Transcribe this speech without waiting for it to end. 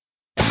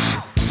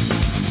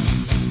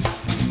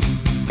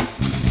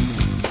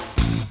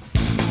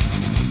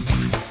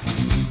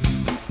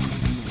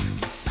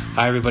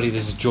Hi, everybody.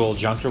 This is Joel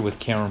Junker with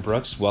Cameron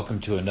Brooks. Welcome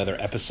to another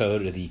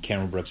episode of the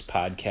Cameron Brooks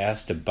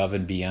podcast, Above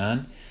and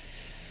Beyond.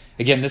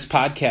 Again, this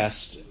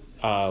podcast,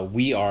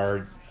 we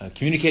are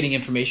communicating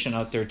information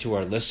out there to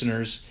our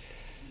listeners,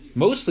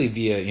 mostly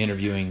via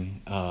interviewing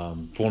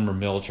former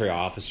military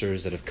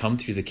officers that have come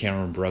through the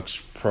Cameron Brooks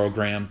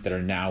program that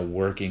are now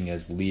working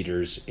as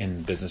leaders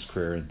in business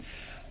career and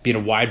being a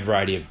wide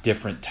variety of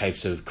different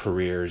types of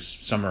careers.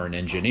 Some are in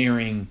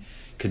engineering,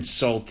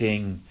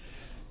 consulting,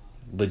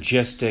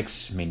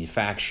 logistics,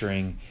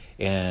 manufacturing,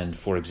 and,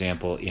 for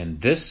example, in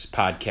this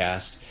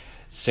podcast,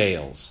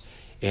 sales.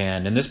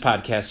 And in this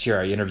podcast here,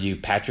 I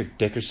interview Patrick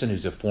Dickerson,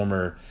 who's a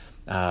former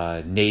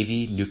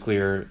Navy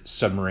nuclear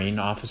submarine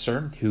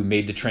officer who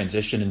made the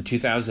transition in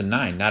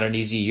 2009. Not an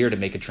easy year to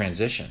make a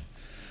transition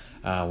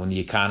when the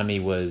economy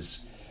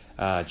was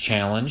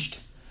challenged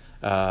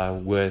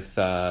with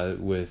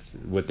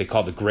what they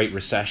call the Great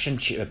Recession.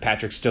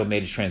 Patrick still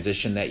made a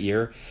transition that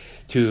year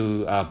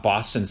to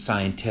Boston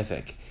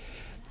Scientific.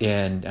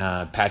 And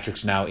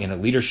Patrick's now in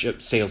a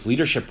sales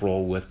leadership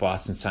role with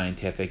Boston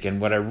Scientific.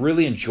 And what I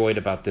really enjoyed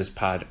about this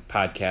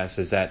podcast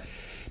is that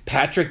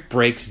Patrick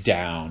breaks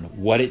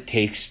down what it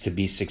takes to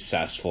be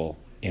successful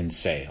in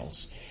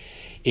sales.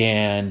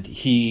 And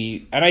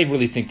I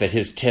really think that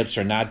his tips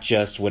are not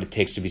just what it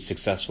takes to be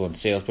successful in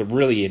sales, but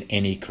really in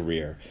any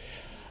career.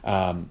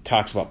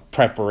 Talks about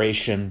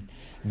preparation,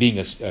 being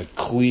a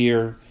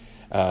clear,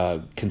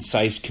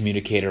 concise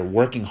communicator,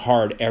 working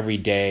hard every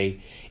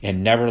day,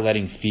 and never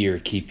letting fear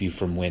keep you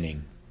from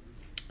winning.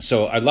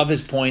 So I love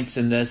his points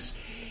in this,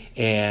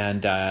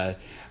 and I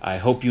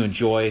hope you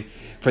enjoy.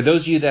 For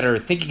those of you that are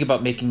thinking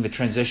about making the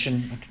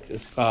transition,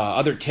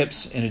 other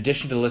tips, in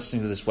addition to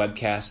listening to this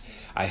webcast,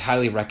 I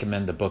highly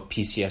recommend the book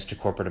PCS to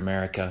Corporate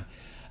America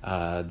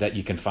that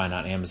you can find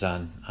on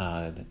Amazon,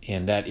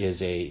 and that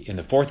is in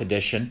the 4th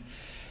edition.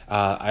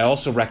 I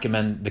also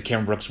recommend the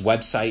Cameron Brooks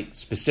website,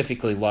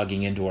 specifically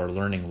logging into our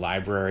learning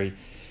library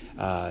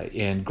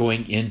and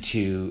going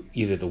into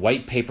either the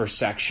white paper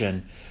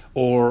section,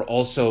 or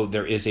also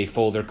there is a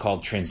folder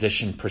called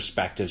Transition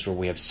Perspectives where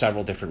we have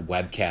several different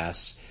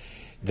webcasts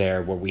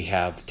there where we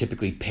have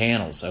typically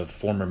panels of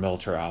former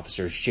military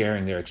officers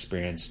sharing their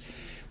experience,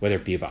 whether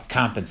it be about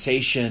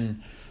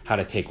compensation, how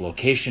to take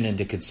location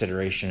into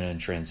consideration in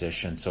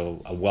transition.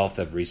 So a wealth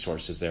of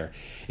resources there.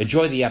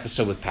 Enjoy the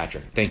episode with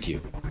Patrick. Thank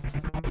you.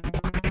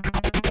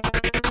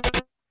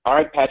 All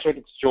right, Patrick,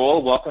 it's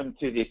Joel. Welcome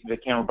to the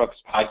Cameron Brooks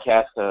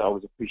podcast. I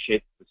always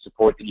appreciate the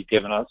support that you've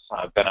given us.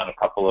 I've been on a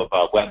couple of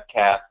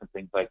webcasts and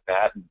things like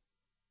that. And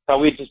so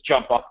we just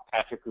jump off,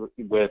 Patrick,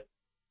 with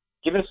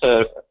giving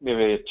us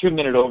maybe a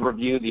 2-minute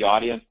overview, the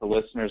audience, the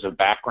listeners, a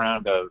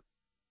background of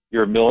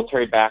your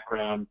military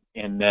background,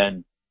 and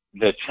then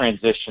the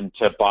transition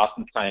to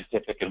Boston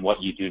Scientific and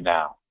what you do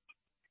now.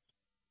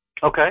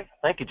 Okay,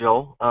 thank you,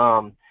 Joel.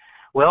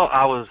 Well,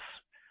 I was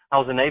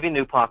a Navy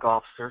NUPOC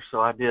officer,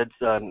 so I did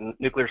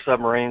nuclear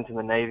submarines in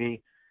the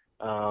Navy,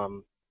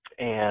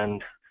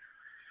 and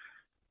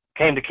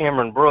came to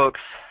Cameron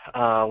Brooks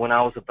when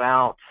I was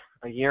about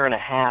a year and a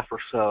half or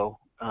so,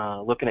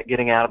 looking at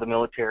getting out of the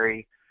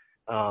military,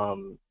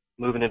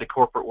 moving into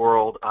corporate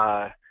world.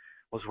 I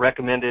was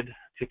recommended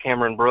to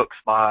Cameron Brooks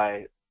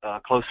by a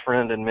close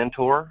friend and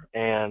mentor,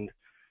 and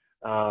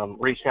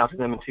reached out to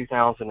them in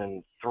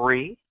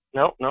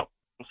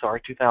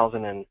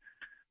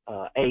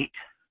 2008,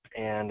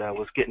 and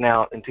was getting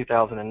out in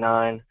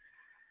 2009.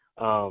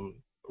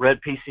 Read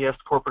PCS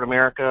Corporate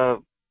America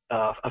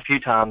a few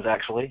times,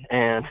 actually,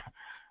 and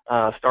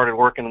started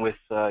working with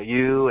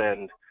you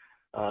and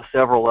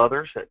several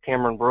others at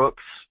Cameron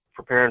Brooks,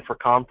 preparing for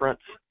conference.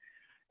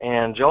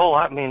 And Joel,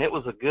 I mean, it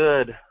was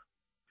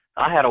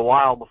I had a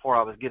while before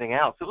I was getting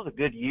out, so it was a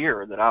good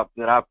year that I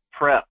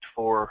prepped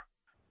for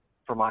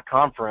my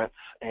conference,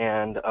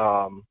 and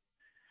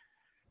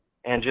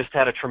just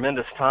had a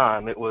tremendous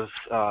time. It was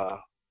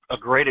a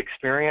great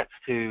experience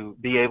to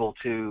be able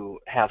to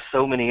have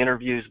so many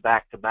interviews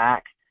back to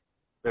back.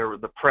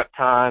 The prep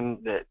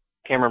time that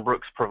Cameron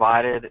Brooks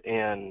provided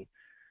in,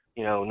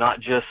 not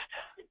just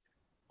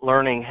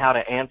learning how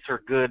to answer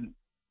good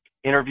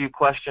interview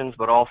questions,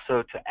 but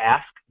also to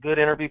ask good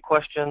interview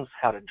questions,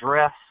 how to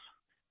dress,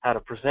 how to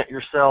present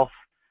yourself,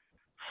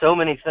 so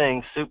many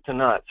things, soup to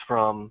nuts,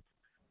 from,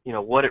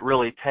 what it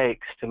really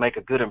takes to make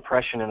a good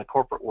impression in the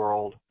corporate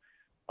world.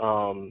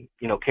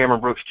 Cameron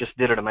Brooks just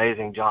did an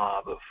amazing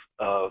job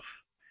of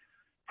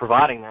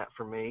providing that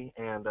for me,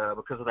 and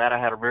because of that, I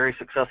had a very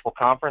successful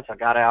conference. I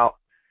got out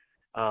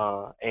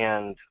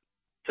and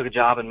took a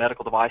job in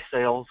medical device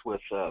sales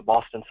with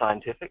Boston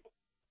Scientific.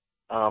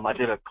 I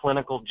did a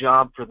clinical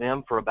job for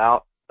them for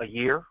about a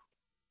year,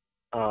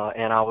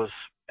 and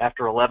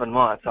after 11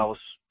 months, I was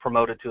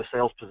promoted to a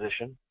sales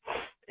position,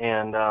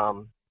 and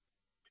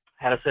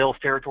had a sales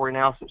territory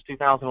now since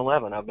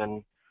 2011. I've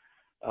been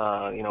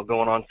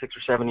going on 6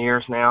 or 7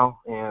 years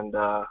now, and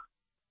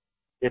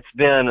it's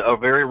been a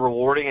very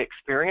rewarding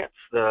experience.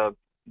 The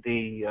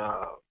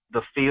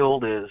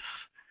field is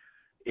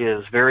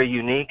very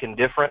unique and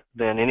different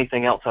than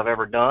anything else I've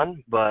ever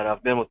done, but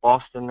I've been with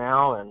Boston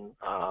now and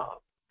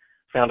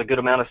found a good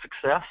amount of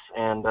success,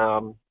 and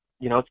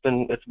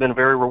it's been a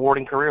very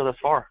rewarding career thus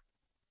far.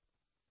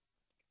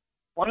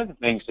 One of the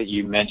things that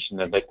you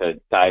mentioned I'd like to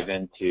dive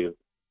into,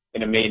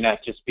 and it may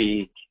not just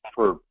be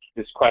for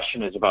this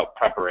question, is about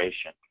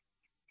preparation.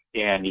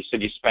 And you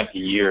said you spent a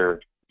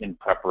year in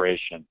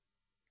preparation.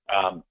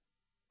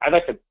 I'd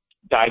like to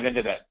dive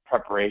into that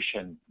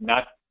preparation,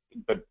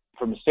 but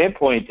from the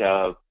standpoint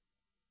of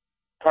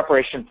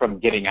preparation from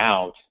getting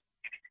out,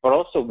 but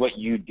also what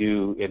you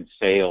do in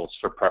sales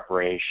for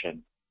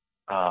preparation.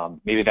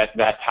 Maybe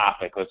that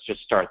topic, let's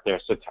just start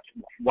there. So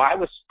why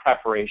was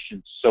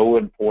preparation so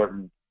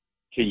important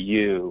to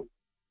you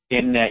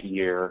in that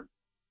year,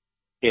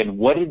 and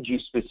what did you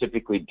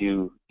specifically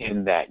do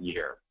in that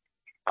year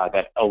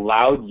that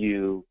allowed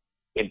you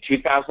in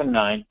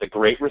 2009, the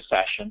Great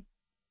Recession,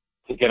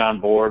 to get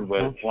on board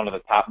with one of the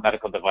top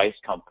medical device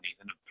companies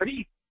in a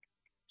pretty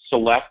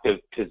selective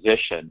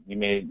position?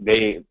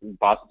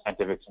 Boston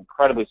Scientific's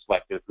incredibly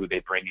selective who they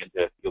bring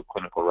into field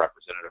clinical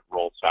representative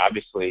roles. So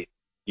obviously,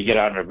 you get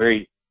on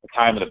the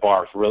time of the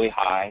bar is really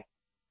high.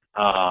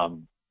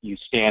 You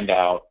stand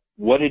out.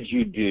 What did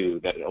you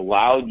do that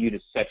allowed you to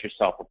set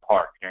yourself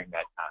apart during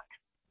that time?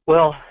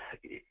 Well,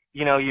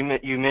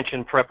 you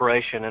mentioned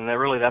preparation, and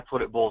that's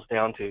what it boils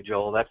down to,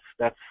 Joel. That's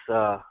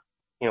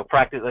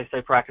practice. They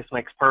say practice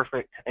makes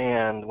perfect,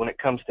 and when it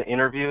comes to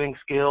interviewing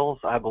skills,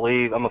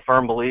 I'm a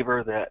firm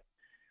believer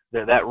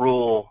that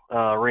rule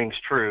rings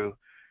true.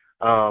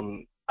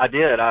 I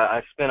did.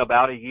 I spent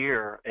about a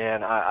year,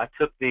 and I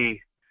took the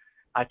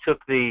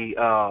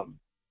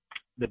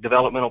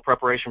developmental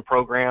preparation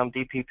program,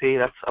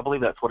 DPP. I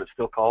believe that's what it's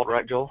still called,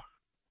 right, Joel?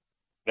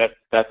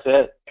 That's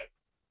it.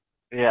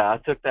 Yeah, I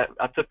took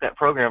that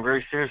program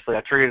very seriously.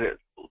 I treated it,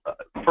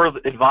 for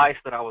the advice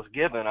that I was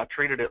given, I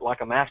treated it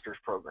like a master's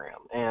program.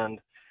 And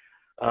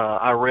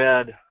I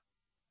read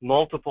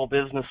multiple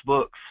business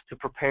books to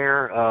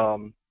prepare,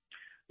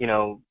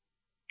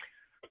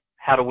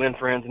 How to Win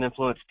Friends and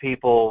Influence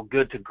People,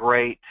 Good to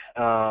Great,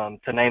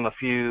 to name a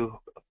few.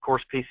 Of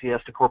course,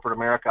 PCS to Corporate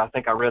America. I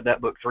think I read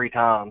that book 3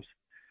 times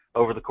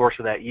over the course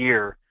of that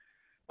year,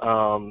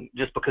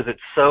 just because it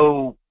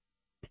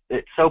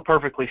so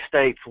perfectly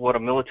states what a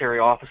military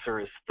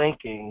officer is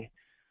thinking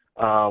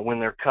when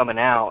they're coming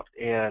out,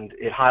 and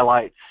it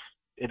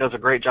does a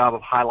great job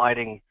of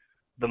highlighting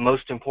the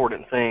most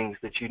important things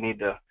that you need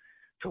to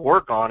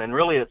work on. And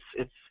really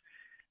it's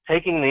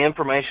taking the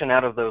information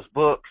out of those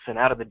books and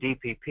out of the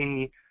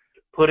DPP,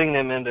 putting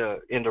them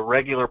into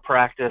regular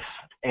practice,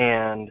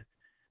 and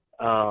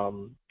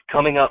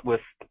coming up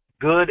with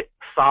good,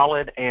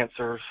 solid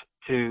answers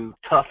to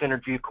tough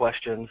interview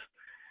questions,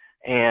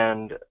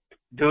 and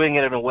doing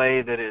it in a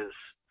way that is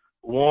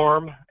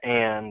warm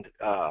and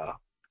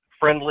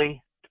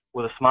friendly,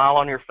 with a smile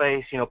on your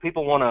face.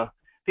 People want to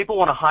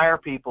hire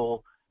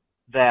people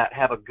that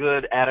have a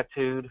good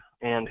attitude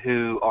and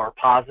who are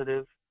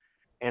positive.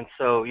 And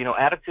so,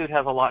 attitude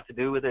has a lot to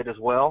do with it as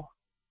well.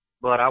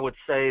 But I would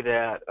say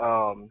that,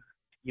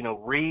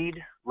 read,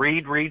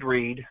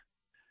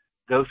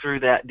 go through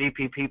that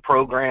DPP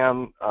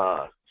program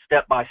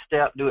step by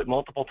step, do it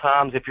multiple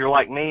times. If you're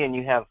like me and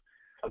you have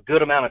a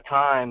good amount of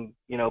time,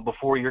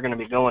 before you're going to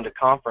be going to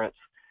conference,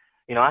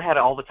 I had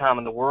all the time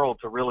in the world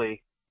to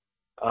really,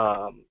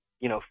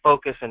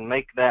 focus and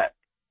make that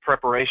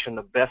preparation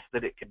the best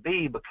that it could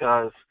be,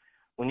 because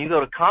when you go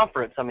to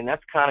conference,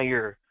 that's kind of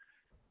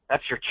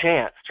that's your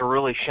chance to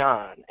really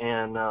shine.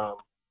 And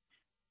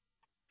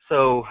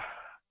so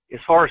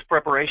as far as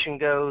preparation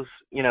goes,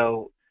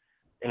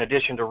 in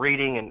addition to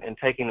reading and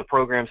taking the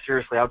program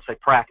seriously, I would say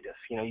practice.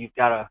 You've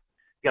got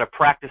to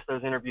practice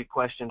those interview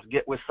questions,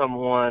 get with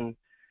someone,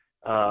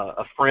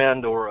 a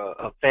friend or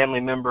a family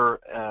member,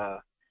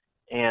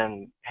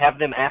 and have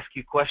them ask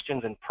you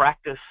questions and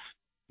practice,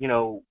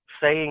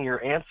 saying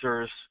your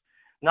answers,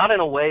 not in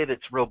a way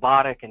that's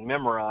robotic and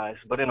memorized,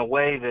 but in a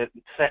way that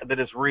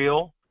is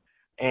real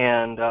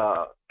and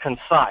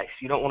concise.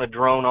 You don't want to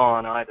drone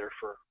on either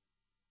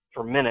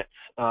for minutes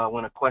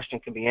when a question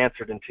can be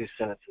answered in 2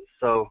 sentences.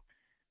 So,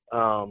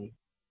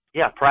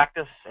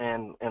 practice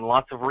and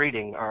lots of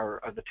reading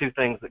are the 2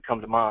 things that come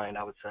to mind,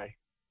 I would say.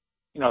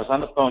 I was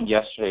on the phone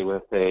yesterday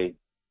with a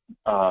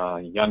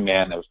young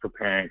man that was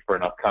preparing for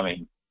an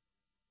upcoming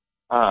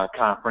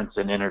conference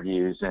and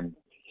interviews, and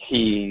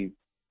he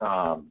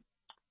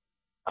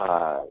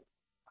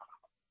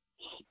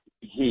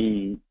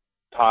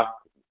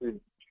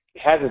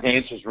has his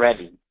answers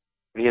ready,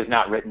 but he has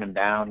not written them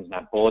down. He's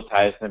not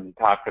bulletized them. He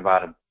talked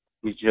about them.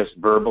 He's just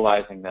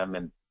verbalizing them,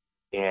 and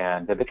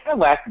they kind of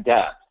lack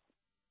depth.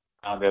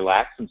 They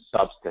lack some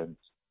substance.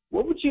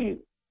 What would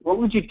you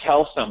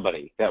tell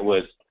somebody that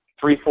was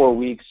 3-4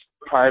 weeks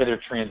prior to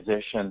their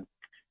transition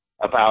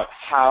about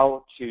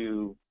how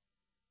to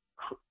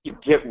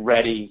get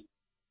ready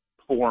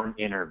for an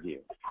interview?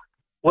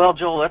 Well,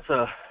 Joel, that's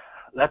a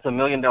 $1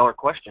 million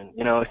question.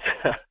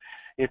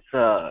 It's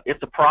a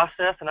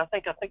process, and I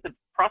think the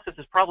process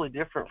is probably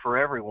different for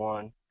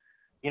everyone.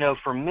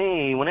 For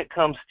me, when it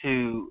comes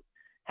to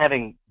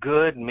having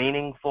good,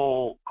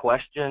 meaningful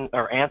question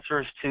or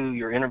answers to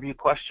your interview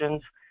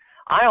questions,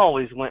 I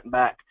always went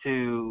back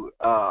to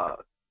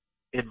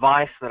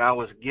advice that I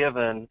was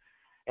given,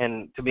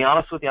 and to be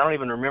honest with you, I don't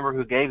even remember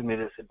who gave me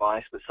this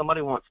advice, but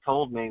somebody once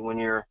told me when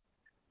you're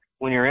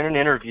in an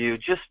interview,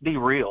 just be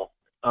real.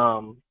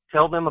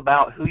 Tell them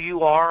about who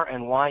you are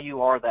and why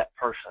you are that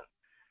person.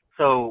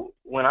 So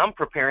when I'm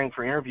preparing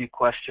for interview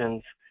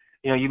questions,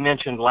 you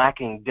mentioned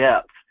lacking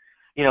depth.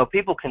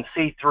 People can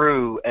see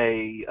through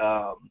a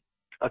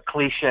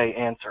cliche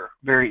answer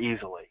very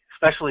easily,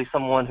 especially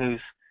someone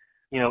who's,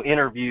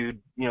 interviewed,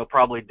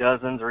 probably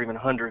dozens or even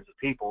hundreds of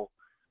people.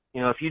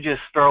 If you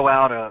just throw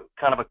out a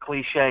kind of a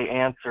cliche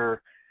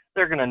answer,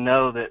 they're going to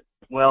know that,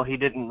 well, he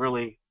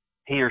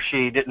or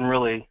she didn't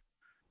really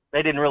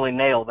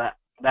nail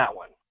that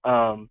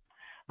one.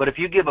 But if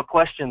you give a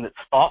question that's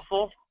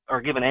thoughtful, or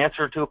give an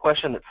answer to a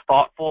question that's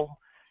thoughtful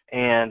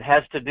and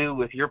has to do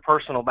with your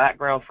personal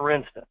background, for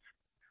instance,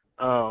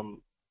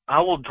 I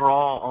will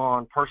draw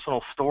on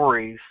personal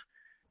stories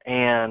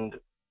and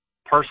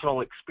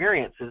personal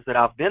experiences that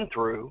I've been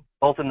through,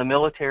 both in the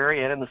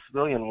military and in the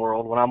civilian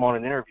world when I'm on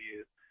an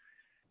interview,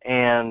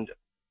 and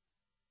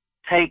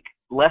take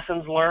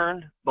lessons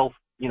learned, both,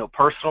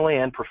 personally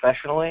and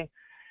professionally,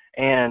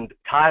 and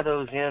tie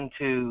those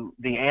into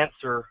the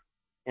answer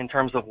in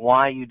terms of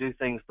why you do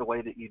things the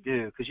way that you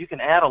do. Because you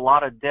can add a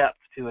lot of depth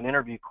to an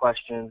interview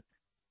question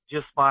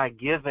just by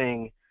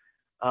giving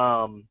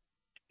some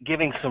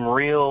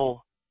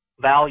real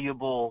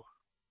valuable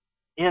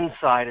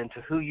insight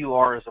into who you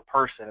are as a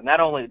person. And that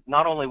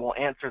not only will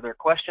answer their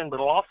question, but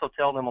it'll also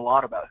tell them a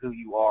lot about who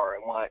you are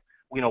and why,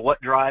 what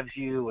drives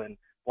you and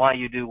why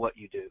you do what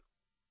you do.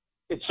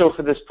 So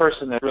for this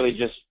person that's really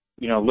just,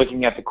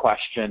 looking at the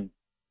question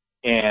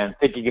and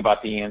thinking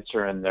about the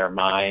answer in their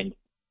mind,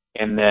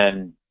 and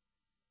then,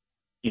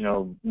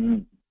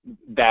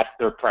 that's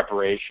their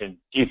preparation,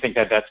 do you think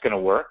that that's going to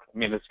work? I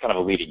mean, that's kind of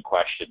a leading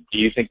question. Do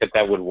you think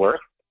that would work?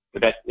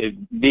 Would that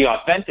be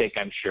authentic,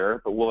 I'm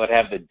sure, but will it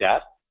have the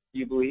depth, do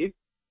you believe?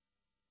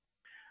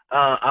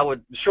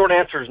 The short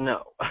answer is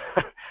no.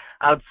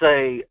 I would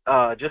say,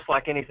 just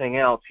like anything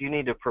else, you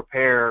need to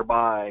prepare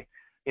by,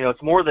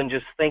 it's more than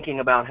just thinking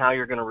about how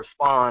you're going to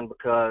respond,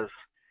 because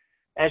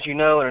as you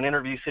know, in an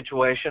interview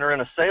situation or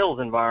in a sales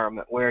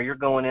environment where you're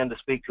going in to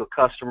speak to a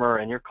customer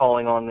and you're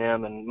calling on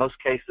them, in most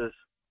cases,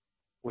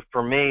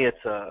 for me,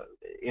 it's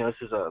this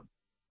is a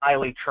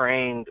highly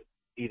trained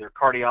either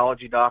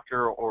cardiology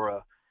doctor or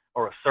a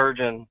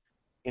surgeon.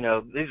 These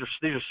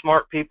are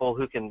smart people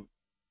who can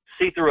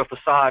see through a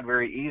facade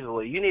very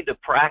easily. You need to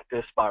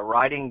practice by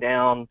writing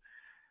down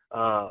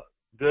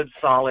good,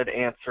 solid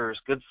answers,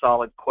 good,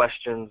 solid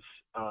questions.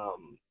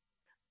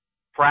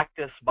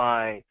 Practice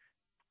by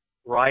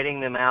writing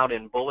them out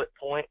in bullet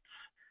points,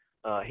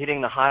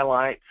 hitting the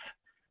highlights,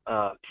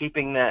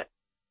 keeping that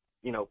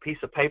piece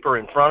of paper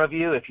in front of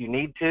you if you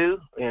need to.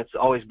 And it's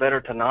always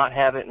better to not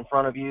have it in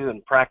front of you,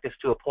 and practice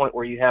to a point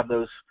where you have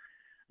those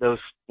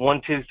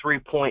 1, 2, 3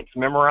 points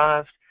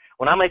memorized.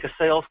 When I make a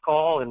sales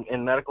call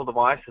in medical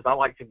devices, I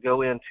like to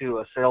go into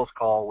a sales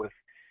call with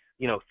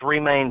 3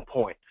 main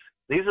points.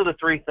 These are the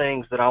 3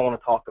 things that I want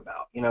to talk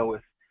about.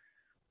 With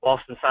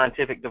Boston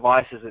Scientific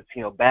Devices,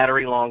 it's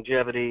battery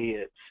longevity,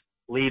 it's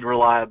lead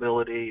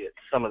reliability, it's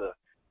some of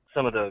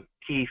the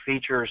key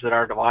features that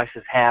our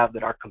devices have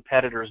that our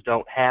competitors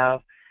don't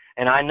have.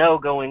 And I know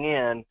going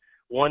in,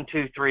 1,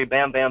 2, 3,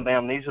 bam, bam,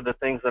 bam, these are the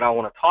things that I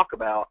want to talk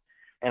about.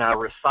 And I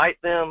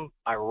recite them,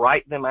 I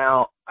write them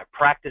out, I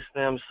practice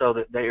them so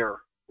that they are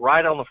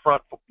right on the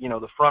front,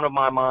 the front of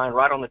my mind,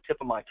 right on the tip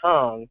of my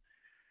tongue.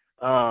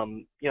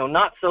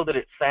 Not so that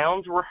it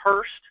sounds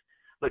rehearsed,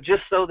 but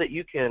just so that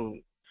you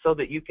can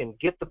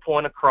get the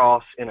point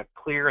across in a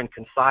clear and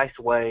concise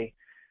way.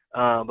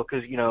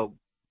 Because,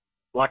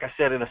 like I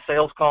said, in a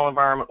sales call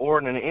environment or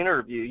in an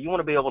interview, you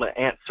want to be able to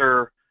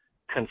answer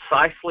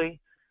concisely,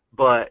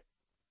 but,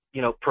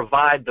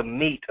 provide the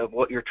meat of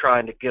what you're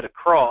trying to get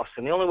across.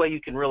 And the only way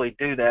you can really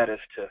do that is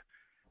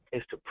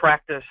to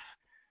practice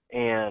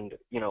and,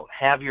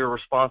 have your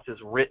responses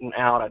written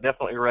out. I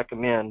definitely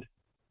recommend,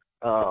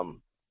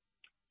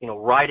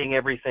 writing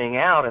everything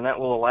out, and that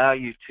will allow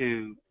you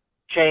to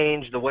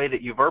change the way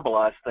that you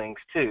verbalize things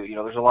too.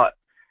 There's a lot,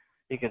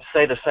 you can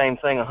say the same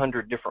thing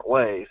 100 different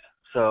ways.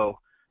 So,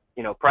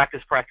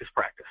 practice, practice,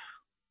 practice.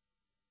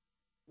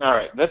 All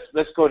right,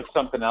 let's go to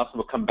something else, and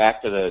we'll come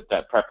back to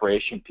that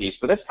preparation piece.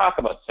 But let's talk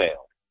about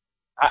sales.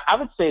 I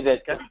would say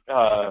that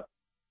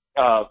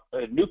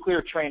a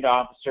nuclear trained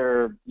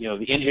officer,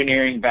 the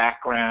engineering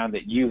background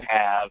that you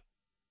have,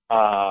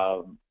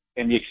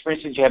 and the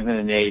experience that you have in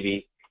the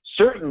Navy,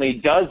 certainly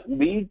does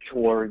lead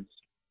towards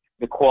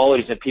the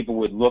qualities that people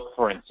would look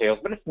for in sales.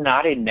 But it's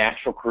not a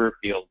natural career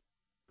field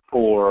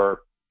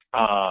for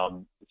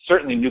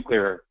certainly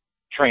nuclear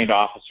trained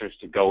officers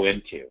to go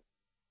into.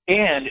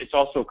 And it's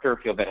also a career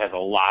field that has a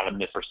lot of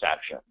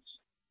misperceptions.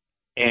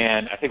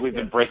 And I think we've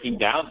been breaking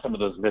down some of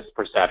those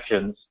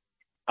misperceptions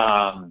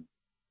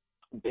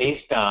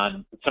based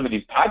on some of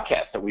these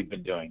podcasts that we've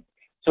been doing.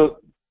 So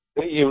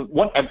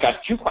I've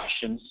got 2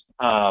 questions.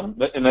 And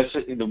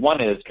the one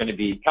is going to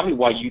be, tell me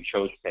why you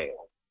chose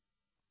sales.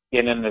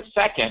 And then the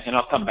second, and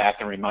I'll come back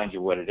and remind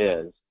you what it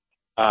is,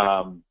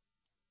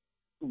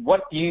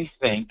 what do you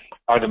think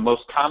are the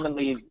most common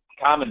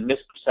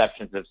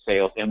misperceptions of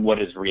sales, and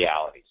what is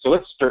reality? So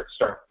let's start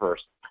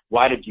first.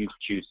 Why did you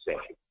choose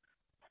sales?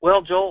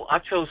 Well, Joel, I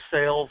chose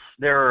sales.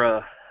 There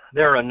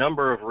are a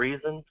number of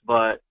reasons,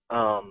 but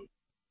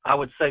I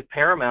would say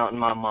paramount in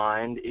my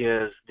mind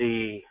is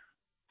the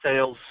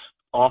sales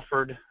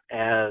offered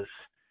as,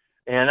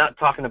 and I'm not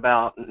talking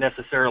about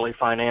necessarily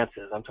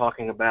finances. I'm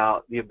talking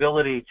about the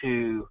ability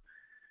to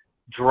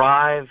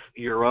drive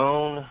your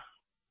own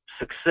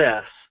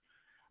success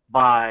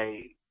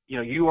by,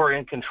 you are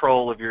in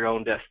control of your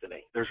own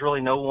destiny. There's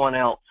really no one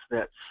else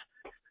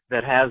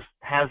that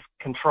has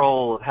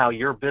control of how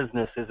your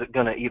business is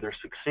going to either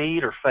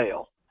succeed or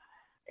fail.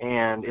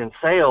 And in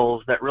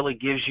sales, that really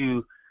gives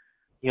you,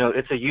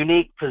 it's a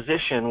unique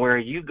position where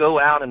you go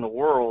out in the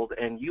world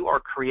and you are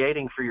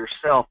creating for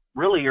yourself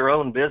really your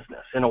own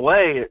business. In a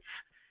way, it's,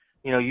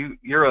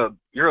 you're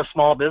a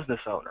small business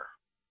owner.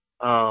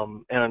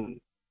 And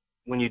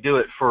when you do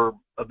it for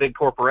a big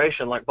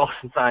corporation like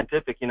Boston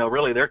Scientific,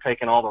 really they're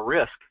taking all the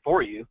risk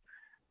for you,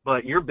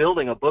 but you're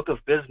building a book of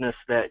business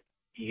that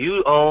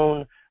you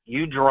own,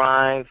 you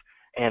drive,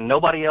 and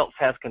nobody else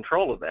has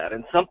control of that.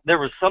 And there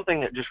was something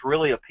that just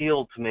really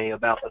appealed to me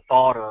about the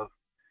thought of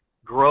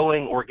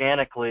growing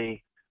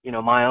organically,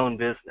 my own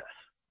business.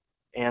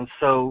 And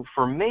so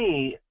for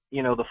me,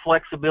 the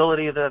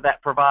flexibility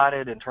that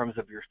provided in terms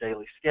of your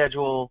daily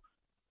schedule,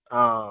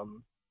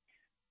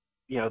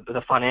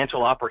 the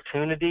financial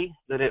opportunity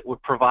that it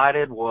would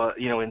provided was,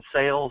 in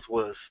sales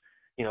was,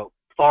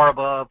 far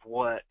above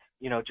what,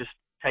 just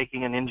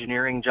taking an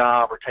engineering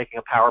job or taking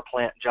a power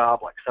plant job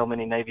like so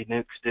many Navy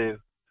nukes do.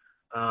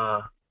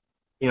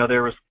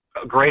 There was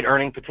a great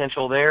earning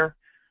potential there,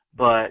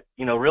 but,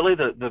 really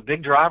the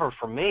big driver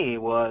for me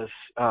was,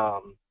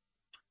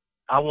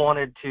 I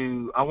wanted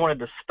to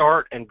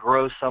start and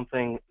grow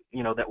something,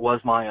 that was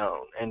my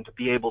own, and to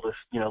be able to,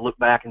 look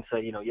back and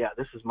say, yeah,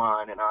 this is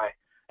mine, and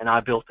I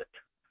built it.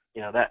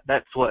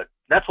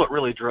 That's what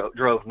really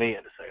drove me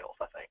into sales,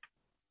 I think.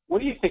 What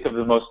do you think of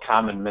the most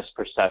common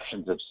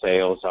misperceptions of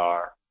sales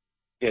are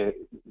that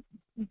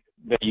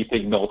you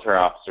think military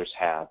officers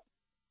have,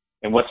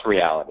 and what's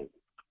reality?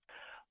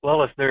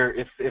 Well, if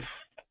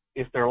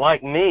they're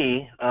like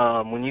me,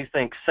 when you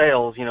think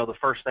sales, the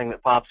first thing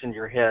that pops into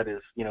your head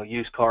is,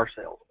 used car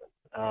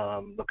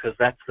salesman, because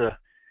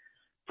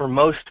for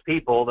most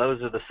people,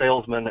 those are the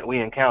salesmen that we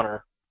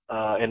encounter,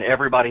 and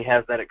everybody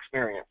has that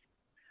experience.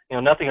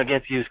 Nothing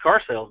against used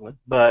car salesmen,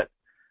 but,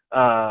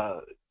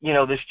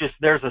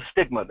 there's a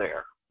stigma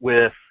there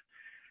with,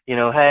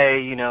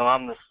 hey,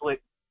 I'm the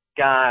slick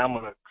guy, I'm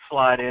going to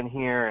slide in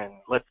here and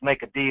let's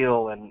make a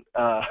deal. And,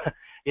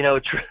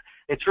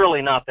 it's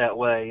really not that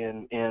way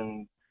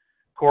in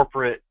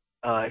corporate,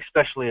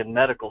 especially in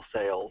medical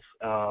sales.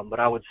 But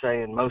I would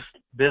say in most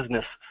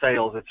business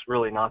sales, it's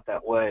really not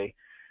that way.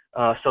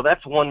 So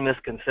that's one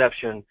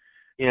misconception.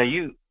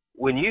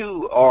 When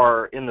you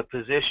are in the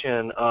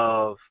position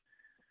of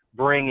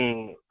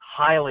bringing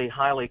highly,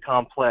 highly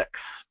complex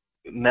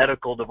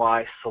medical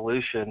device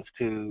solutions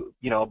to,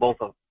 both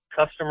a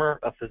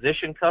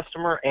physician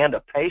customer and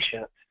a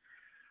patient,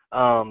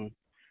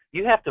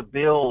 you have to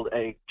build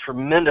a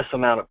tremendous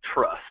amount of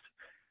trust.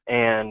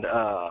 And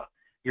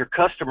your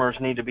customers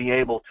need to be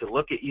able to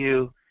look at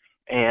you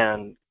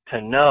and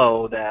to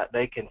know that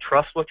they can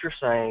trust what you're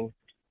saying,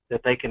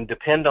 that they can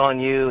depend on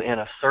you in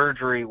a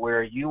surgery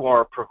where you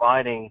are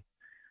providing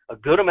a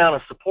good amount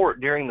of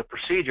support during the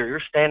procedure. You're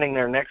standing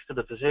there next to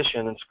the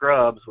physician in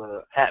scrubs with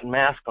a hat and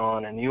mask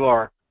on, and you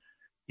are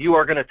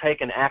going to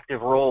take an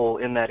active role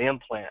in that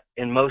implant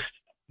in most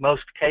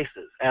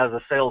cases as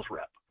a sales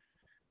rep.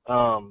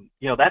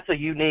 That's a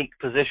unique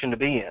position to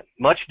be in.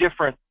 Much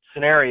different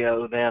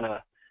scenario than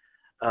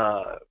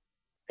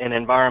an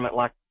environment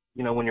like,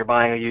 when you're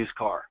buying a used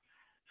car.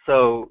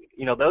 So,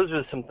 those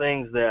are some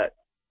things that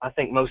I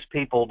think most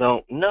people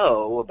don't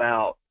know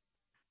about,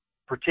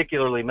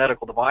 particularly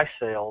medical device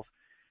sales.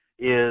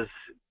 Is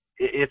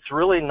it's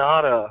really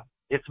not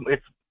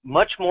it's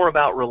much more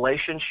about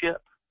relationship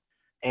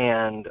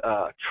and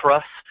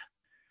trust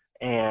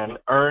and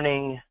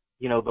earning,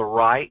 the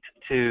right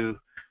to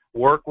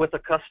work with a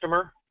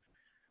customer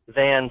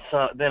than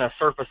a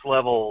surface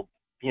level,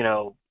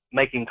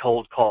 making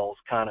cold calls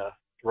kind of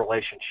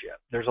relationship.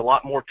 There's a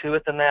lot more to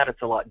it than that.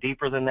 It's a lot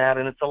deeper than that,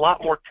 and it's a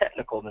lot more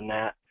technical than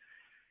that.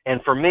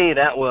 And for me,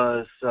 that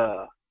was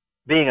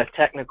being a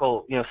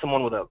technical,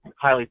 someone with a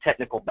highly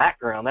technical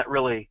background. That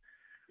really,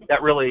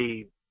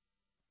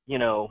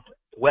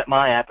 whet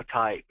my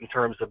appetite in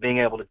terms of being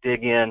able to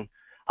dig in.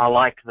 I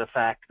like the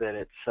fact that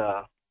it's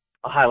a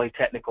highly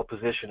technical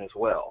position as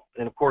well.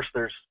 And of course,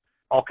 there's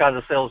all kinds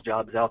of sales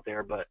jobs out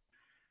there, but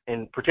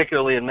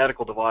particularly in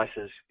medical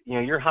devices,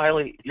 you're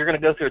going to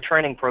go through a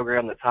training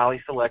program that's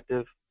highly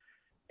selective,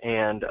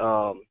 and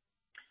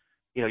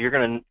you're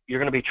going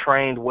to be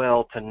trained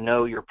well to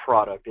know your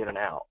product in and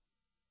out.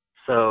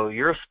 So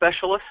you're a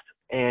specialist,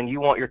 and you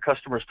want your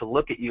customers to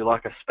look at you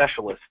like a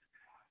specialist,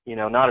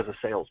 not as a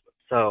salesman.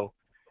 So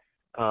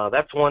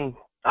that's one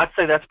I'd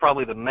say that's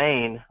probably the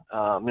main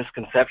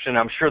misconception.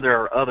 I'm sure there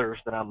are others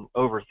that I'm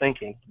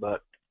overthinking,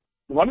 but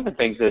one of the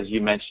things, as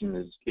you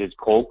mentioned, is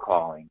cold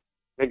calling.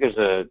 I think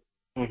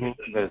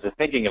there's a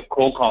thinking of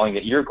cold calling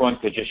that you're going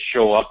to just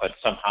show up at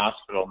some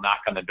hospital, knock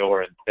on the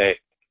door, and say,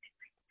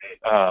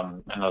 I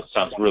know it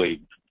sounds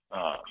really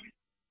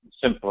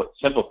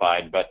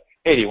simplified, but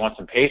hey, do you want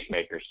some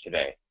pacemakers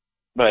today?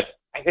 But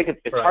I think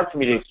it's hard for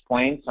me to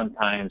explain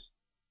sometimes.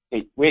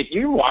 Hey, wait,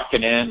 you're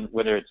walking in,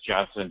 whether it's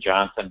Johnson &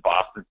 Johnson,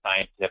 Boston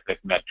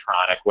Scientific,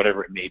 Medtronic,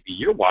 whatever it may be,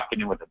 you're walking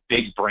in with a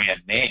big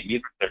brand name. Even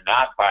if they're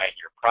not buying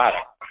your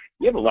product,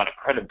 you have a lot of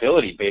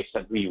credibility based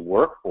on who you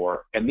work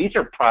for. And these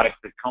are products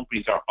that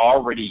companies are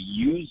already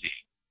using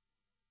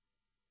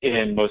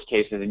in most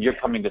cases, and you're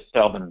coming to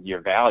sell them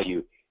your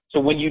value. So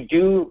when you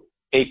do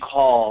a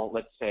call,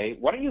 let's say,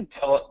 why don't you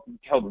tell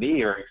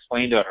me or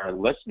explain to our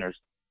listeners,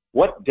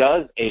 what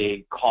does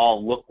a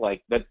call look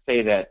like? Let's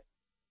say that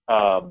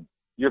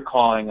you're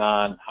calling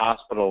on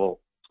hospital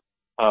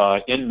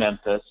in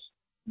Memphis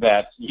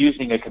that's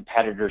using a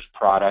competitor's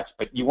products,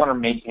 but you want to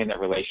maintain that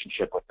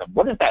relationship with them.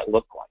 What does that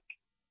look like?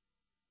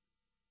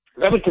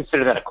 Because I would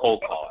consider that a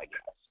cold call, I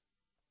guess.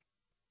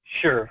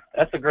 Sure,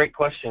 that's a great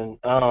question.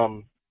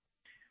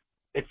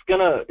 It's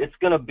gonna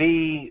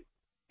be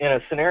in a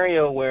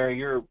scenario where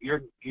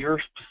you're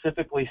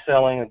specifically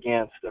selling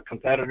against a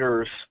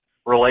competitor's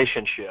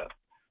relationship,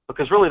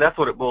 because really that's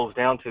what it boils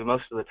down to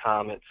most of the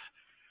time. It's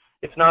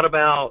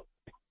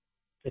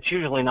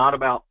usually not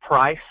about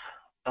price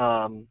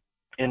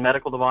in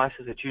medical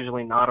devices. It's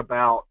usually not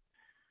about,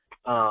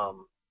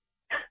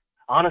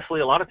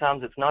 honestly, a lot of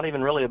times it's not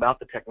even really about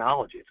the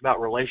technology. It's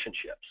about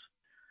relationships.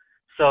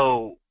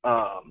 So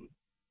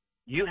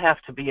you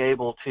have to be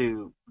able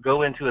to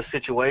go into a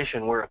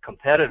situation where a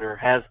competitor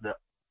has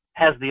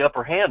the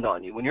upper hand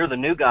on you. When you're the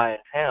new guy in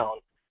town,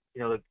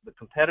 the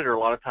competitor a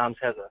lot of times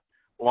has a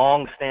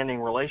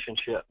long-standing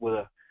relationship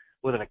with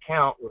an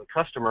account, with a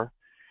customer.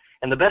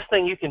 And the best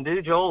thing you can do,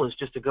 Joel, is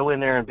just to go in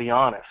there and be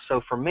honest.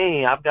 So for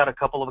me, I've got a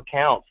couple of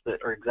accounts that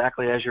are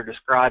exactly as you're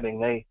describing.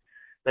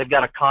 They've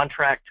got a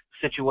contract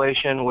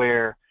situation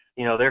where,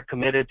 they're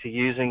committed to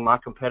using my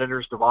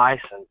competitor's device,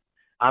 and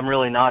I'm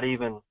really not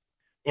even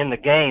in the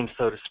game,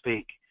 so to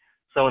speak.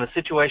 So in a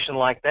situation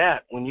like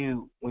that, when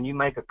you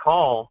make a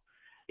call,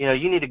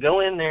 you need to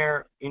go in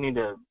there, you need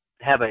to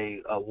have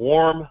a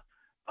warm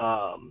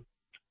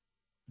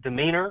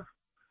demeanor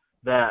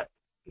that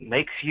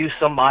makes you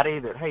somebody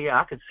that, hey, yeah,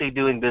 I could see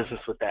doing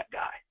business with that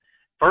guy.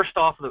 First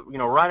off,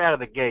 right out of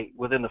the gate,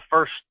 within the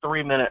first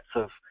 3 minutes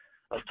of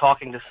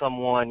talking to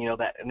someone,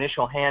 that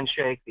initial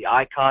handshake, the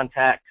eye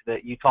contact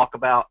that you talk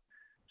about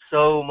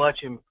so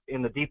much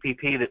in the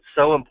DPP that's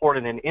so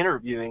important in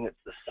interviewing,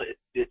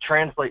 it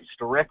translates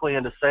directly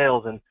into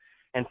sales.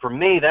 And for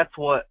me, that's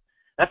one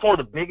of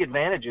the big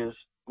advantages,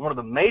 one of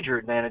the major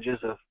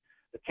advantages of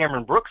the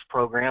Cameron Brooks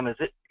program is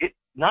it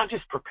not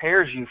just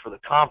prepares you for the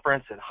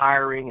conference and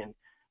hiring and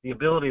the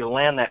ability to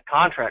land that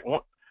contract.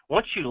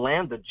 Once you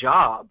land the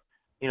job,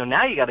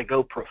 now you got to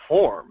go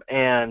perform.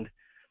 And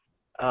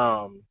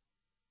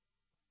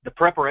the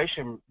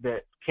preparation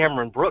that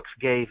Cameron Brooks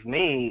gave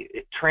me,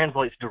 it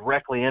translates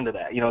directly into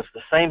that. It's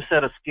the same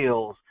set of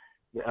skills.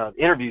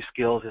 Interview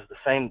skills is the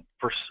same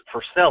for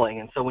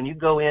selling. And so when you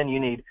go in, you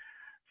need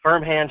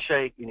firm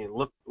handshake. You need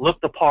to look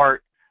the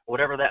part,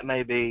 whatever that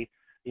may be.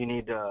 You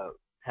need to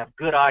have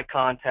good eye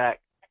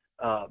contact.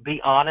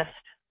 Be honest.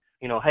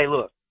 Hey,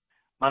 look,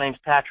 my name's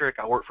Patrick.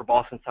 I work for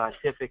Boston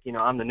Scientific.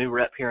 I'm the new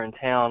rep here in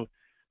town.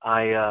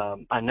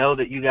 I know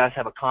that you guys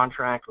have a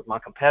contract with my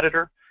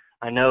competitor.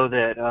 I know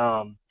that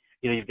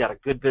you've got a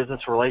good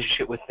business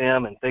relationship with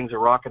them and things are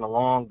rocking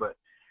along. But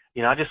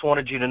I just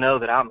wanted you to know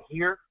that I'm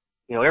here.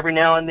 Every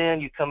now and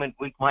then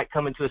we might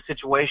come into a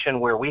situation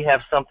where we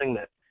have something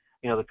that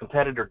the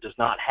competitor does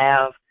not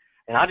have,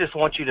 and I just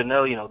want you to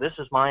know this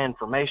is my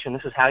information.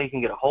 This is how you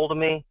can get a hold of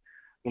me.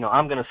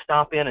 I'm going to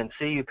stop in and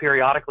see you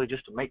periodically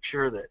just to make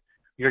sure that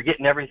you're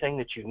getting everything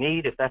that you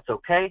need, if that's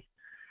okay.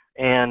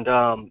 And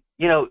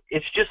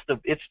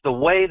it's the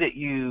way that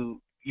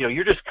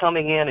you're just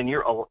coming in and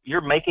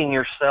you're making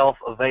yourself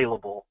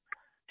available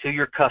to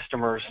your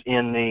customers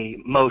in the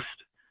most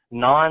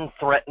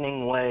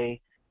non-threatening way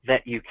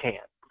that you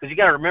can. Because you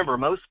got to remember,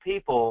 most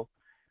people,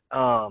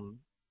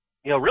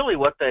 really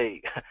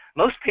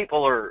most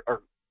people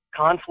are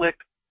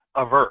conflict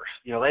averse.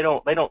 They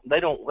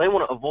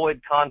want to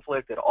avoid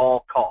conflict at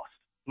all costs.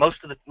 Most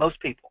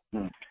people.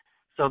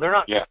 So they're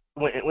not. Yeah.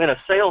 In a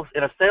sales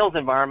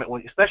environment,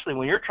 especially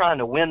when you're trying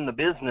to win the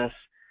business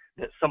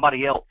that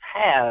somebody else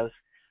has,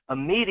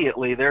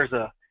 immediately there's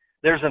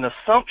an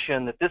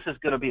assumption that this is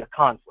going to be a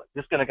conflict.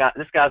 This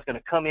guy's going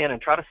to come in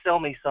and try to sell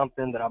me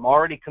something that I'm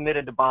already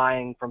committed to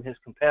buying from his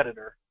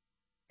competitor,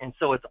 and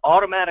so it's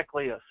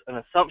automatically an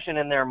assumption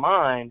in their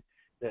mind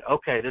that,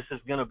 okay, this is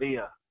going to be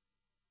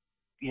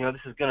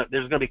there's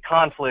going to be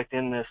conflict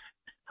in this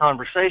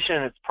conversation,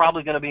 and it's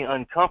probably going to be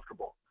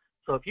uncomfortable.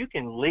 So if you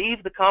can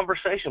leave the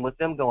conversation with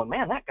them going,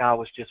 man, that guy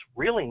was just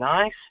really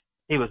nice.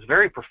 He was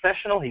very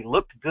professional. He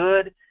looked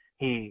good.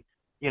 He,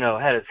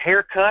 had his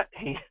hair cut.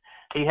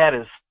 he had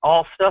his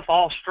stuff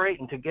all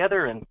straightened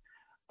together, and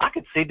I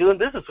could see doing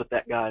business with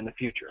that guy in the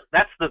future.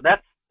 That's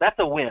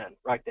a win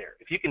right there.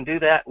 If you can do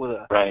that with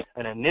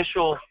an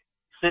initial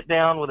sit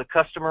down with a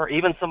customer,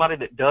 even somebody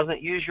that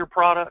doesn't use your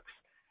products,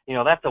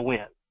 that's a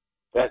win.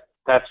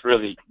 That's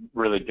really,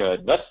 really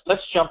good.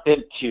 Let's jump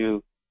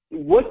into,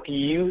 what do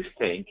you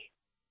think,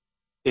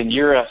 in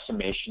your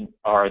estimation,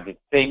 are the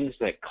things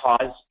that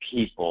cause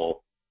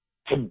people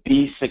to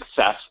be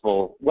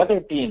successful, whether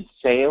it be in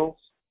sales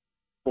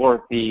or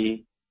it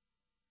be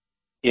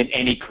in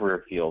any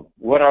career field?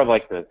 What are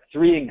like the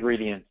 3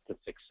 ingredients to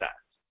success?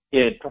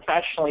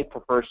 Professionally,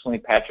 personally,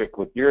 Patrick,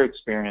 with your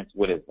experience,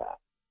 what is that?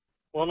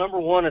 Well, number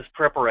 1 is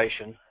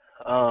preparation.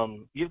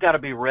 You've got to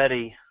be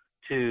ready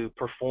to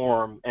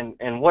perform,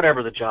 and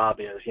whatever the job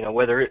is,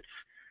 whether it's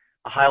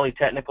a highly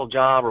technical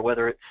job or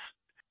whether it's,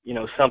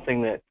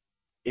 something that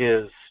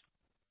is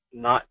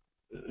not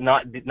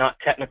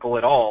technical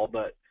at all,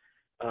 but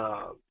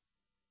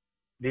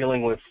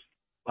dealing with,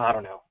 I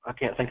don't know, I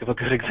can't think of a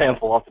good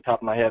example off the top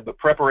of my head, but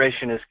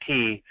preparation is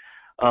key.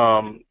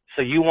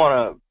 So you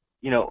want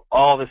to,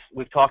 all this,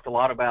 we've talked a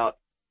lot about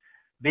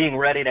being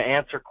ready to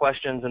answer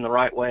questions in the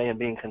right way and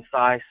being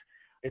concise.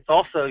 It's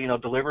also,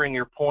 delivering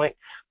your points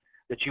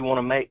that you want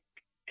to make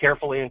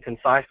carefully and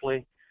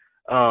concisely.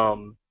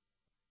 And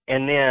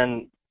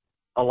then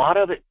a lot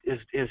of it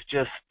is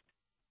just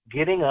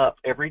getting up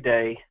every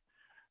day,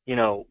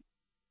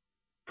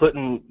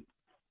 putting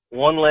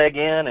one leg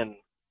in and,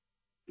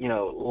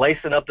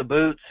 lacing up the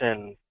boots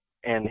and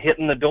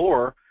hitting the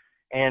door,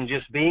 and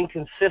just being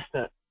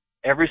consistent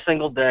every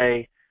single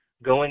day,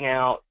 going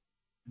out,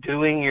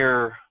 doing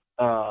your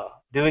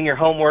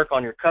homework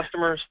on your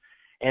customers,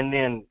 and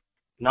then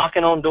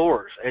knocking on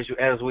doors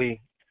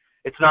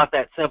it's not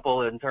that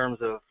simple in terms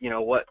of,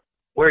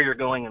 where you're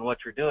going and what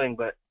you're doing,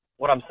 but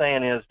what I'm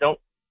saying is don't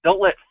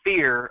let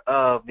fear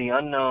of the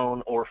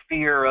unknown or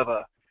fear of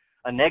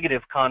a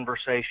negative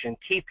conversation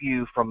keep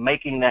you from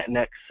making that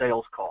next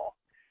sales call.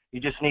 You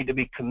just need to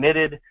be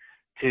committed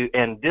to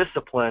and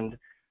disciplined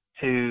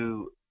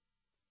to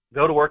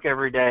go to work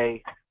every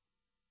day,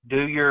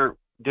 do your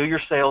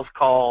sales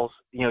calls.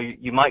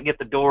 You might get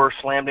the door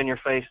slammed in your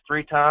face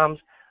 3 times,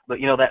 but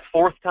that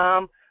 4th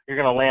time you're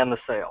going to land the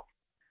sale.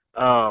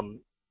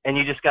 And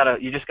you just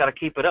gotta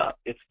keep it up.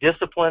 It's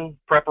discipline,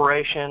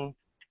 preparation.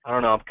 I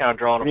don't know. I'm kind of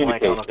drawing a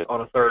blank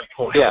on a 3rd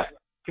point. Yeah.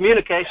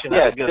 Communication.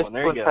 That's a good one.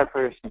 There you go.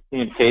 Preparation,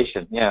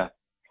 communication. Yeah.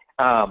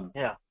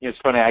 It's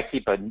funny. I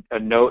keep a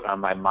note on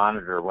my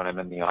monitor when I'm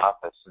in the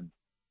office, and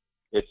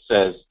it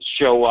says,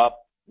 "Show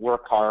up,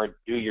 work hard,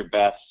 do your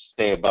best,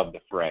 stay above the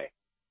fray."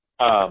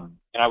 And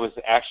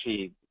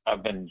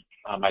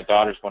my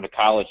daughter's going to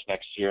college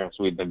next year, and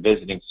so we've been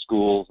visiting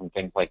schools and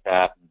things like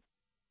that.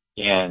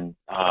 And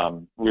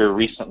we were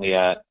recently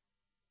at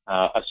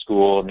a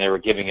school, and they were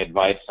giving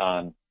advice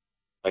on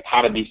like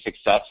how to be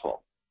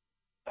successful.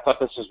 I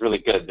thought this was really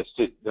good.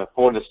 The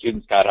 4 of the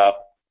students got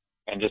up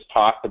and just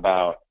talked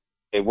about,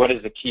 hey, what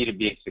is the key to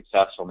being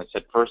successful? And they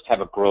said, first, have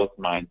a growth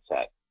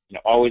mindset.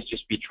 Always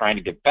just be trying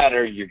to get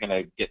better. You're going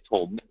to get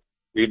told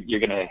you're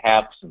going to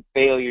have some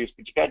failures,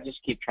 but you got to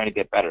just keep trying to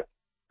get better.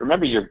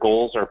 Remember, your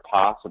goals are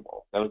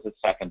possible. That was the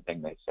 2nd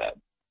thing they said.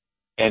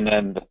 And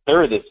then the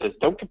 3rd, it says,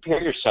 don't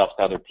compare yourself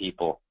to other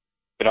people,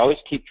 but always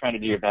keep trying to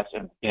do your best.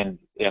 And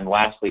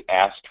lastly,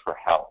 ask for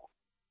help.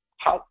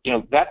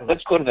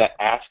 Let's go to that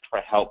ask for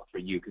help for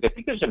you, because I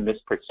think there's a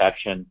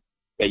misperception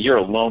that you're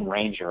a lone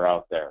ranger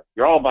out there.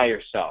 You're all by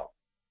yourself.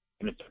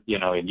 And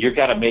and you've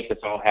got to make this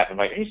all happen.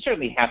 And you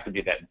certainly have to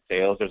do that in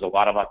sales. There's a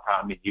lot of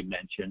autonomy you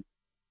mentioned.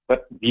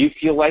 But do you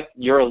feel like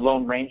you're a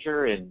lone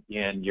ranger and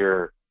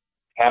you're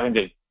having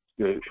to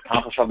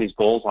accomplish all these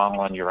goals all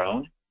on your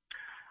own?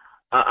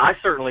 I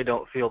certainly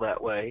don't feel that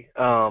way.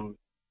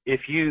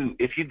 If you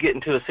get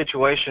into a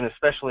situation,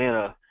 especially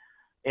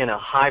in a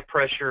high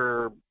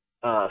pressure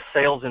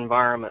sales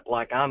environment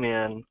like I'm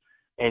in,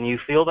 and you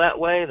feel that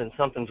way, then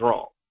something's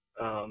wrong.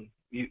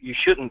 You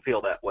shouldn't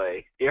feel that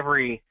way.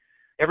 Every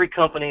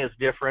company is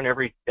different.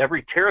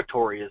 Every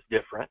territory is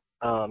different.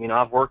 I've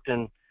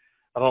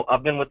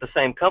been with the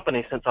same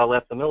company since I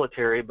left the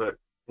military, but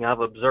I've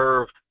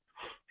observed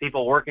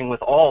people working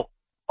with all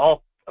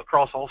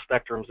across all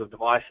spectrums of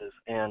devices,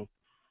 and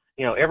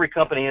every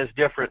company is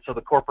different, so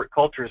the corporate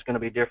culture is going to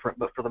be different.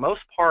 But for the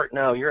most part,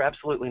 no, you're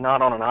absolutely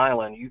not on an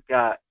island. You've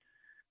got,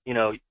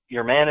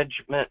 your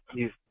management,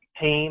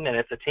 team, and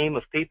it's a team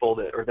of people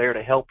that are there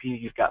to help you.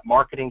 You've got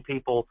marketing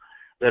people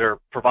that are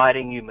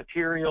providing you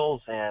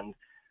materials and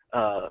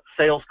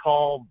sales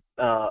call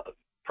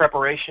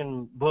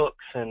preparation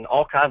books and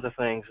all kinds of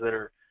things that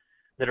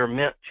are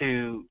meant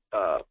to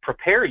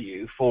prepare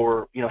you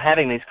for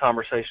having these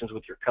conversations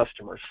with your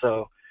customers.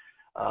 So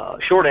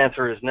short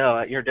answer is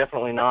no, you're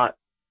definitely not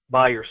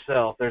by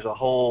yourself. There's a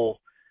whole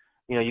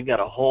you've got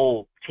a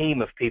whole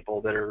team of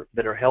people that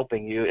are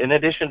helping you, in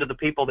addition to the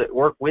people that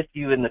work with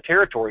you in the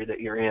territory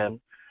that you're in.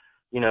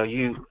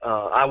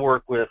 I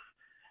work with,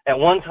 at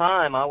one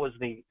time I was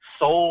the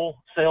sole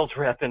sales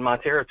rep in my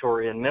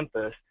territory in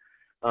Memphis.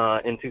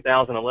 In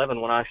 2011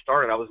 when I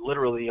started, I was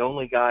literally the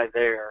only guy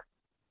there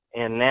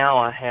And now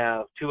I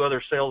have 2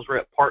 other sales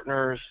rep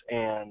partners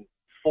and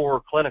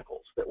 4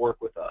 clinicals that work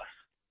with us.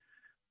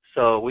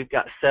 So we've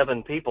got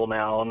 7 people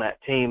now on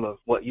that team of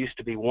what used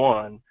to be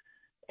 1.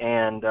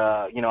 And,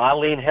 I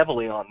lean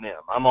heavily on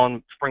them. I'm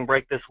on spring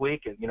break this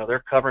week, and,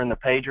 they're covering the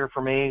pager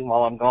for me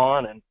while I'm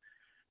gone.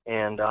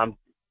 And I'm,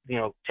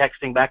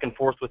 texting back and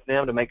forth with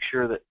them to make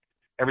sure that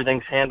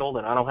everything's handled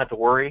and I don't have to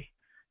worry.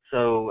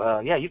 So,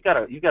 you've got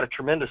a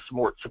tremendous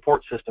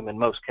support system in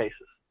most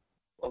cases.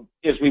 Well,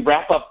 as we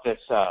wrap up this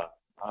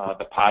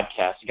the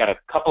podcast, you got a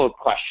couple of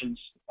questions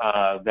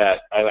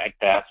that I like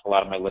to ask a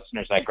lot of my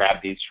listeners. I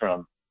grabbed these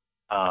from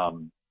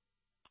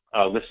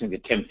listening to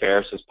Tim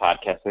Ferriss's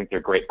podcast. I think they're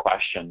great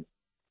questions.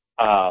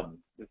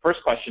 The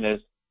first question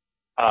is,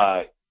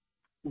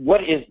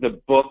 what is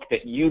the book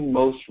that you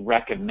most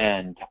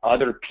recommend to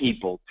other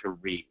people to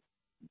read?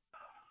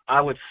 I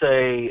would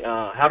say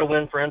How to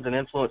Win Friends and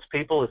Influence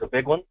People is a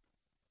big one.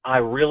 I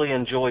really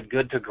enjoyed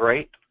Good to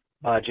Great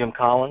by Jim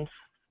Collins.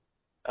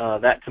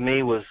 That to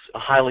me was a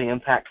highly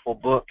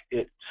impactful book.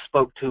 It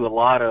spoke to a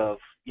lot of,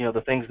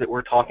 the things that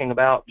we're talking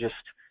about, just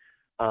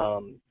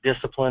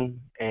discipline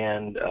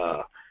and,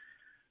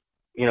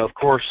 of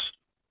course,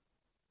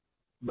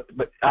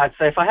 but I'd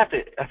say if I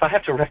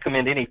have to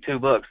recommend any 2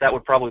 books, that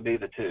would probably be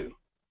the 2.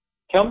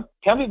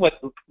 Tell me what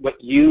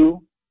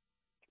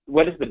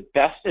is the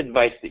best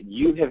advice that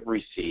you have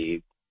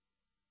received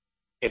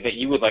that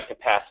you would like to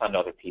pass on to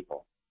other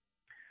people?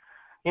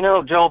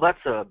 Joel,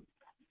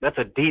 that's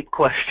a deep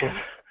question,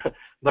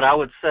 but I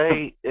would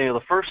say the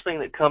first thing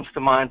that comes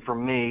to mind for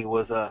me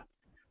was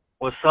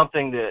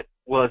something that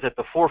was at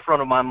the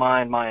forefront of my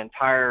mind my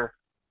entire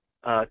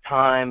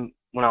time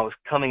when I was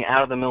coming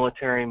out of the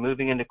military,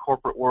 moving into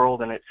corporate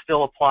world, and it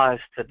still applies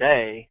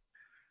today,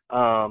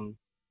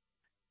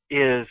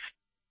 is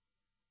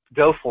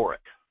go for it.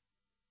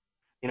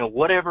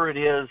 Whatever it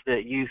is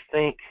that you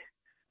think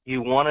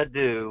you want to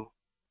do,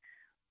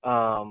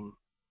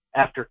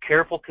 after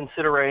careful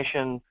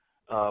consideration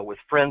with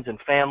friends and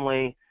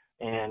family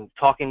and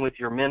talking with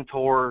your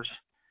mentors,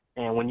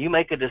 and when you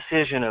make a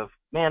decision of,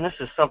 man, this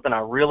is something I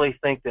really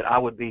think that I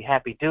would be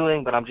happy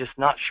doing, but I'm just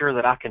not sure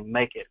that I can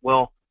make it,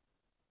 well,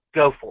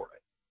 go for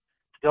it.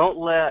 Don't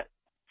let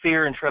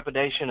fear and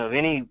trepidation of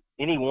any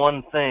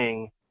one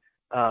thing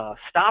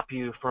stop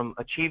you from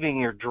achieving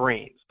your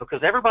dreams,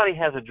 because everybody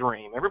has a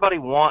dream. Everybody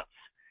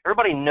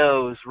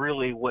knows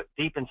really what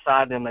deep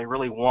inside them they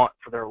really want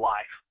for their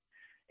life.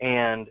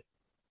 And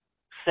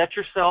set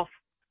yourself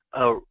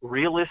a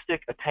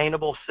realistic,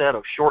 attainable set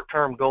of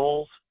short-term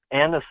goals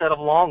and a set of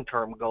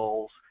long-term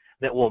goals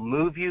that will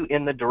move you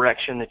in the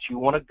direction that you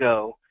want to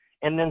go,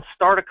 and then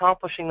start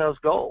accomplishing those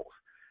goals.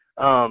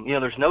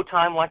 There's no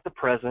time like the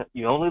present.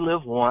 You only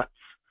live once.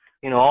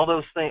 All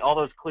those things, all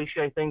those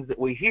cliche things that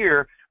we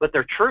hear, but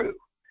they're true.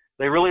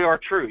 They really are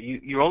true.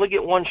 You only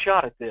get one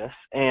shot at this,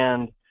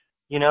 and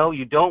you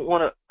don't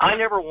want to. I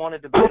never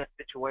wanted to be in a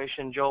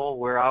situation, Joel,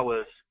 where I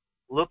was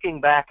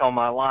looking back on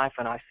my life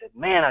and I said,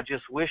 man, I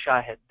just wish I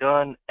had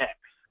done X.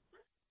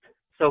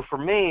 So for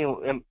me,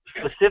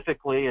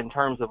 specifically in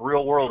terms of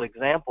real world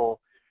example,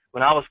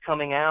 when I was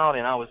coming out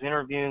and I was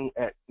interviewing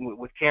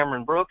with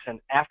Cameron Brooks, and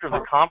after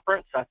the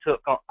conference, I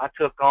took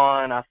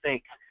on, I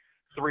think,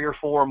 3 or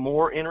 4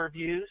 more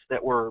interviews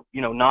that were,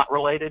 not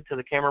related to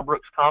the Cameron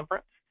Brooks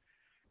conference.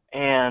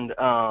 And,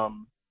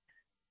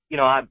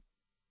 I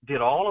did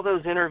all of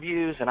those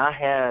interviews, and I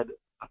had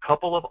a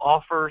couple of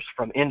offers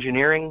from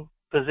engineering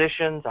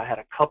positions. I had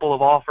a couple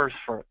of offers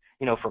for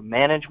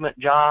management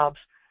jobs.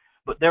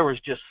 But there was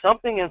just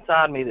something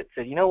inside me that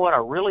said, you know what, I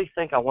really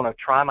think I want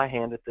to try my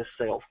hand at this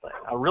sales thing.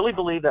 I really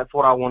believe that's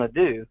what I want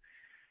to do.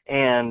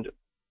 And,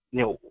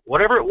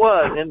 whatever it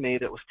was in me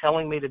that was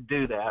telling me to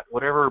do that,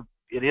 whatever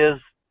it is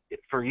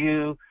for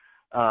you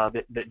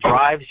that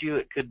drives you,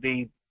 it could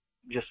be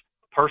just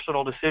a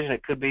personal decision.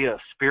 It could be a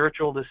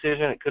spiritual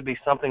decision. It could be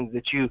something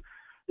that you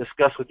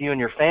discuss with you and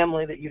your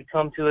family that you'd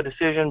come to a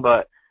decision.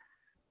 But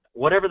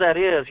whatever that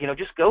is,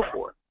 just go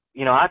for it.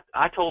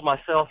 I told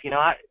myself,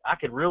 I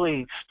could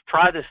really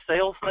try this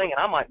sales thing, and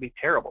I might be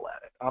terrible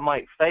at it. I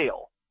might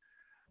fail.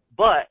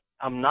 But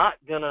I'm not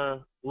going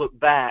to look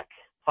back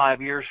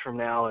 5 years from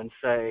now and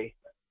say,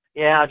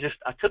 yeah,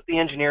 I took the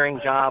engineering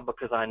job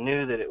because I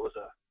knew that it was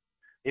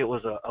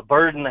a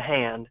bird in the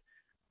hand.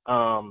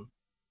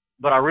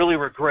 But I really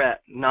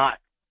regret not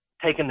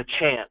taking the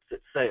chance at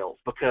sales,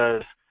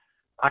 because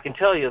I can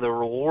tell you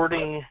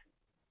the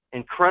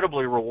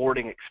incredibly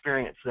rewarding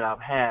experience that I've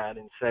had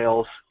in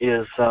sales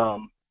is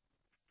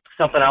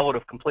something I would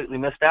have completely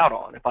missed out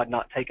on if I'd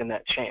not taken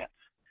that chance.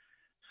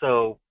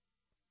 So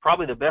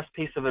probably the best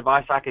piece of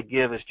advice I could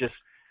give is just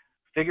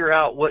figure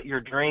out what your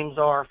dreams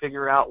are,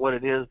 figure out what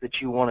it is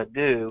that you want to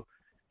do,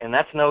 and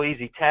that's no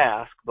easy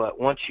task, but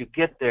once you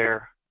get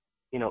there,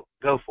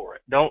 go for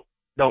it. Don't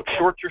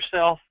short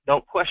yourself,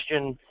 don't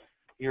question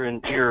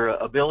your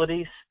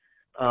abilities.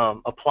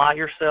 Apply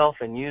yourself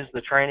and use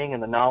the training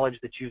and the knowledge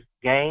that you've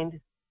gained,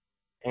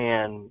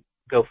 and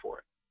go for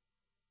it.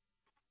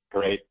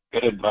 Great.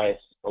 Good advice.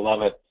 I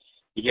love it.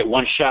 You get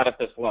one shot at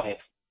this life.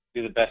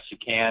 Do the best you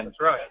can.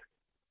 That's right.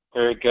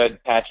 Very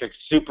good, Patrick.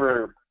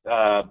 Super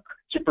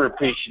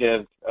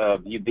appreciative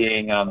of you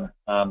being on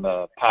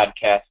the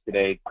podcast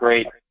today.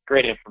 Great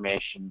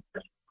information.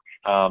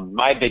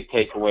 My big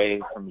takeaway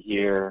from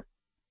here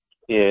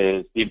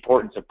is the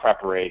importance of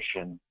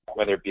preparation,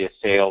 whether it be a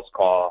sales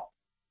call,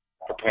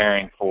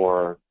 preparing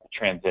for a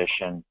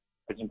transition.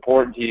 If it's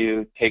important to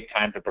you, take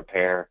time to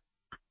prepare.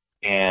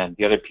 And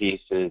the other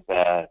piece is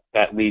that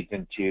leads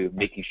into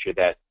making sure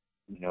that,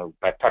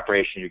 by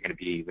preparation, you're going to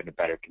be even a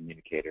better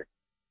communicator.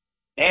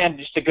 And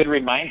just a good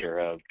reminder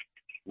of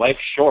life's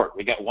short.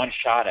 We got one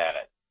shot at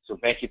it. So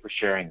thank you for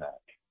sharing that.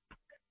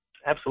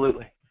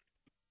 Absolutely.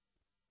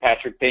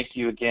 Patrick, thank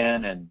you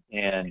again,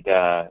 and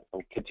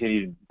we'll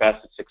continue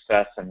best of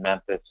success in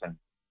Memphis, and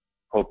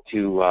hope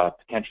to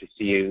potentially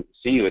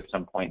see you at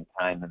some point in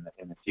time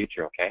in the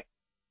future. Okay.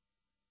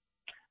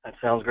 That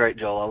sounds great,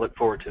 Joel. I look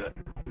forward to it.